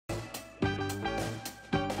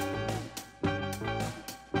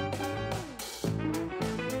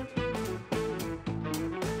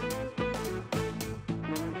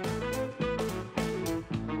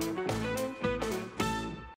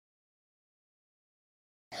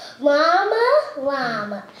Llama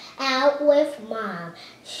Llama out with Mom,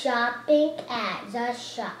 shopping at the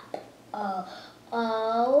shop.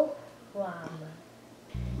 Oh, Llama.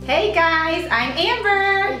 Hey guys, I'm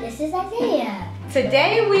Amber. And this is Isaiah.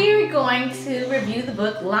 Today we are going to review the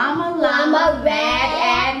book Llama Llama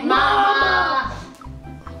Mad at Mama.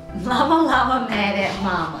 Llama Llama Mad at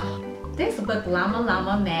Mama. This book, Llama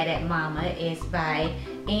Llama Mad at Mama, is by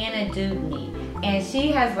Anna Dewdney. And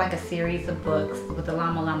she has like a series of books with the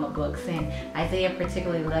Llama Llama books, and Isaiah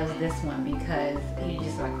particularly loves this one because he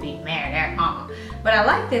just like being mad at Mama. But I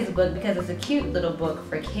like this book because it's a cute little book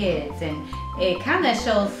for kids, and it kind of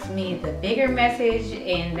shows me the bigger message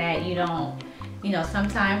in that you don't,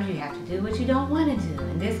 sometimes you have to do what you don't want to do.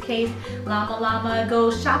 In this case, Llama Llama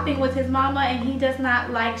goes shopping with his mama and he does not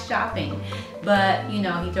like shopping. But, he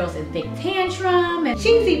throws a big tantrum and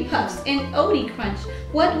cheesy puffs and Oaty Crunch.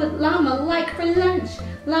 What would Llama like for lunch?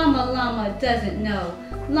 Llama Llama doesn't know.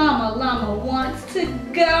 Llama Llama wants to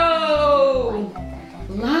go.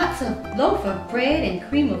 Lots of loaf of bread and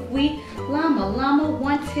cream of wheat. Llama Llama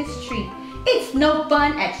wants his treat. It's no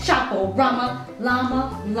fun at Shop-O-Rama.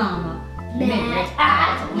 Llama Llama mad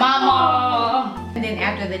at Mama. And then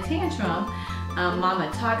after the tantrum,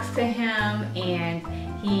 Mama talks to him and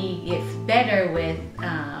he gets better with,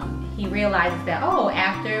 he realizes that,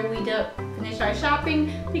 after we finish our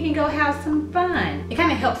shopping, we can go have some fun. It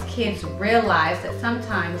kind of helps kids realize that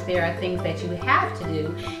sometimes there are things that you have to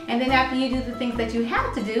do, and then after you do the things that you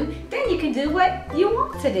have to do, then you can do what you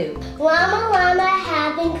want to do. Llama Llama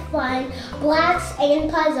having fun, blocks and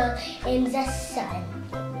puzzles in the sun.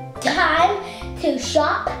 Time to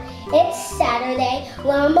shop. It's Saturday.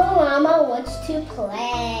 Llama Llama wants to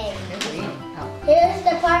play. Here's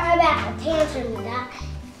the part about the tantrum, Doc.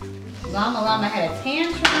 Llama Llama had a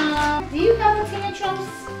tantrum. Do you have tantrums?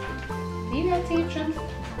 Do you have tantrums?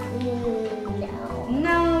 No.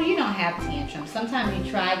 No, you don't have tantrums. Sometimes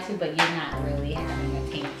you try to, but you're not really having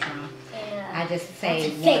a tantrum. Yeah. I just say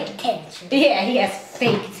fake tantrum. Yeah, he has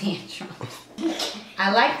fake tantrums.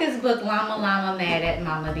 I like this book, Llama Llama Mad at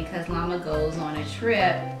Mama, because Llama goes on a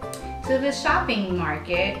trip to the shopping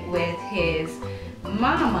market with his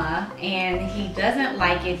mama, and he doesn't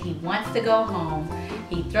like it. He wants to go home.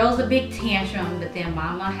 He throws a big tantrum, but then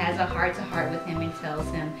Mama has a heart-to-heart with him and tells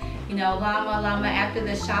him, Llama, after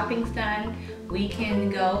the shopping's done, we can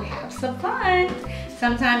go have some fun.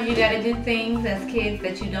 Sometimes you gotta do things as kids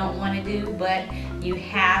that you don't want to do, but you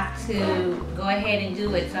have to go ahead and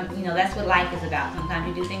do it. That's what life is about. Sometimes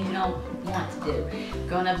you do things you don't want to do.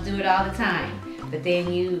 Grown-ups do it all the time. But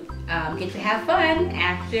then you get to have fun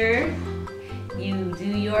after you do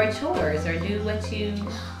your chores or do what you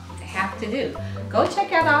have to do. Go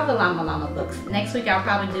check out all the Llama Llama books. Next week I'll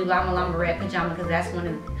probably do Llama Llama Red Pajama because that's one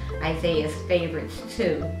of Isaiah's favorites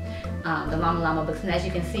too. The Llama Llama books, and as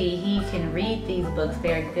you can see, he can read these books.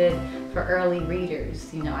 They're good for early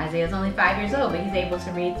readers. Isaiah's only 5 years old, but he's able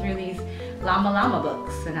to read through these Llama Llama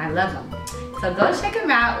books, and I love them. So go check them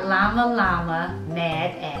out, Llama Llama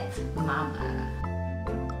Mad at Mama.